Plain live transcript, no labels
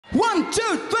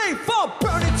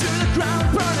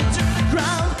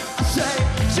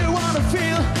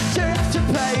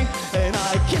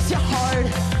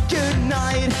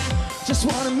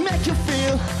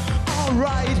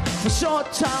right for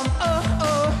short time. Oh,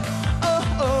 oh, oh,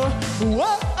 oh,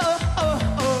 whoa, oh, oh,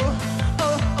 oh,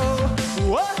 oh, oh,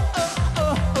 whoa, oh,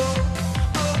 oh, oh,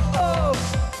 oh, oh.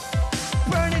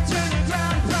 Burn it to the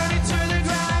ground, burn it to the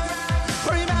ground.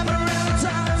 Remember every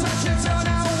time I touch your toe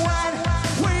now when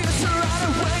we used to run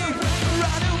away,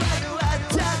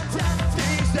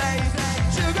 these days.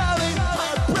 You're going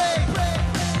heartbreak.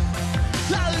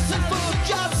 Now listen for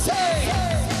God's sake.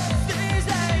 These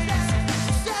days,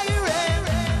 staggering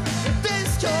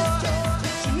this door.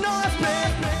 You know I've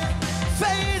been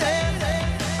fading.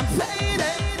 I'm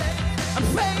fading. I'm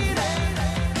fading.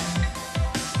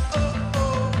 Oh,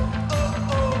 oh, oh, oh,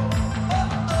 oh,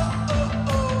 oh,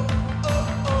 oh, oh,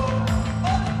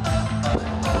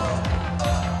 oh,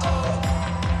 oh.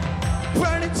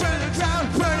 Burn it to the ground,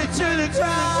 burn it to the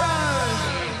ground.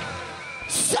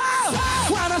 So,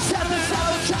 when I said this, I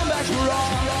would come back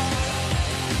wrong.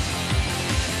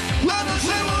 When I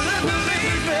said wouldn't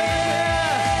believe me.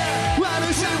 When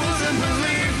I said wouldn't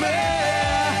believe me.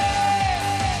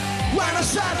 When I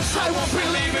said I won't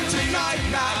believe it tonight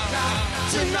now.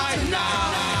 Tonight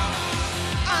now.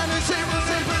 And I said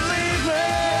wouldn't believe me.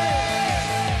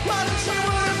 When I said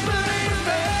wouldn't believe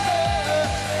me.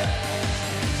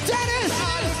 Deniz!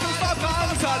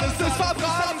 Alles ist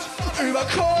verbrannt. Über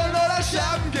Kohlen oder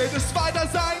Scherben geht es weiter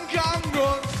seinen Gang.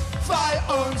 Und weil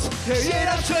uns hier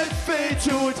jeder Schritt weh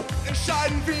tut,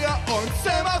 entscheiden wir uns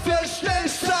immer für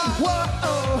Stillstand. Whoa,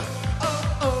 oh, oh,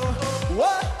 oh,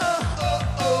 whoa, oh, oh,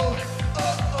 oh,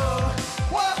 oh, oh,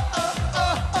 whoa, oh,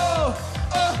 oh, oh,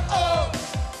 oh, oh.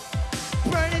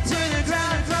 Burn it to the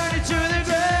ground, burn it to the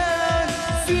ground.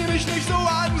 Sieh mich nicht so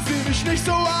an, sieh mich nicht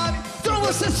so an. Du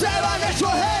musst es selber nicht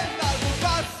wohin. Also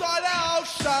was soll der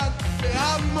Aufstand? Wir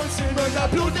haben uns im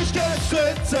Blut nicht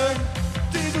gestritten.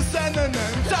 Dieses Ende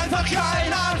nimmt einfach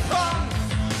keinen Anfang.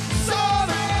 So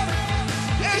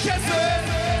wie ich es will.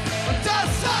 Und das,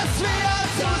 was wir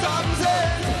zusammen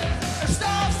sind. Es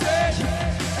darf sich,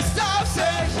 es darf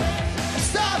sich, es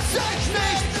darf sich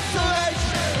nicht zurecht.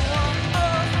 Oh,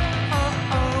 oh,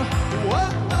 oh, whoa,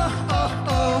 oh, oh,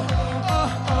 oh, oh,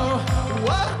 oh,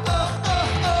 whoa, oh, oh,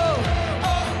 oh,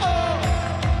 oh, oh.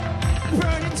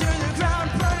 Burn it to the ground,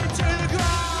 burn it to the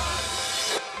ground.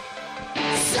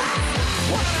 So,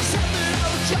 when I said that I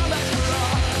would come back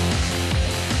wrong,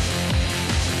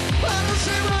 I don't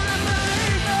see what I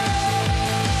believe me.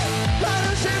 I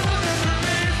don't see what I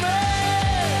believe me.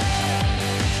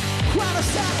 When I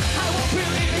said I won't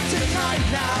believe it tonight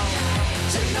now.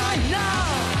 Tonight now.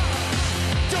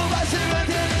 Du weißt, über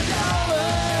den ich glaube.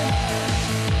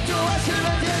 Du weißt,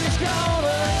 über den ich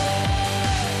glaube.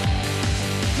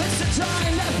 It's the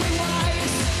time that we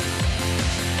wise.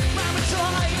 When we're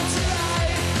trying to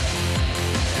lie.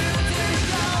 Über den ich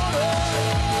glaube.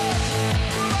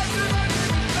 Du weißt, über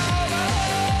den ich glaube.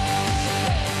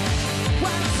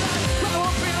 When I said I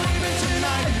won't believe it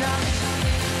tonight now.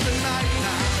 Tonight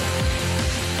now.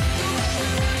 Du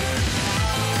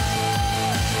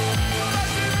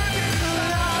weißt, über den ich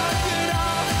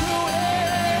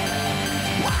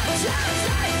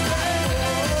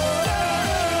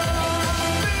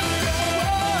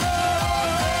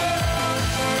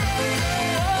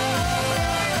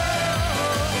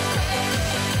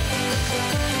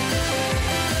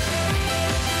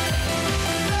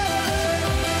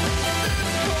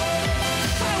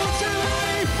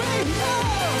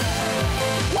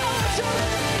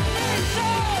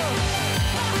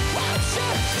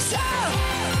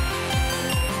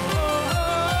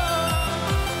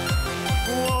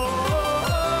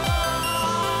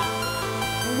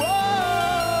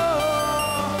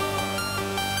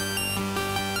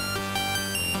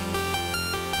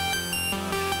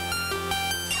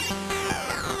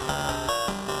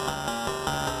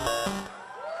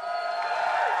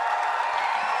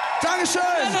Dankeschön!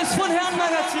 Das ist von Herrn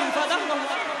Magazin, verdammt nochmal.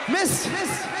 Mist!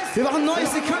 Wir brauchen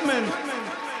neues Equipment.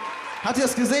 Habt ihr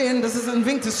das gesehen? Das ist ein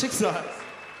Wink des Schicksals.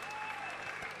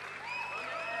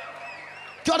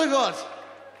 Gott, oh Gott!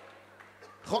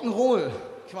 Rock'n'Roll,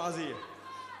 quasi.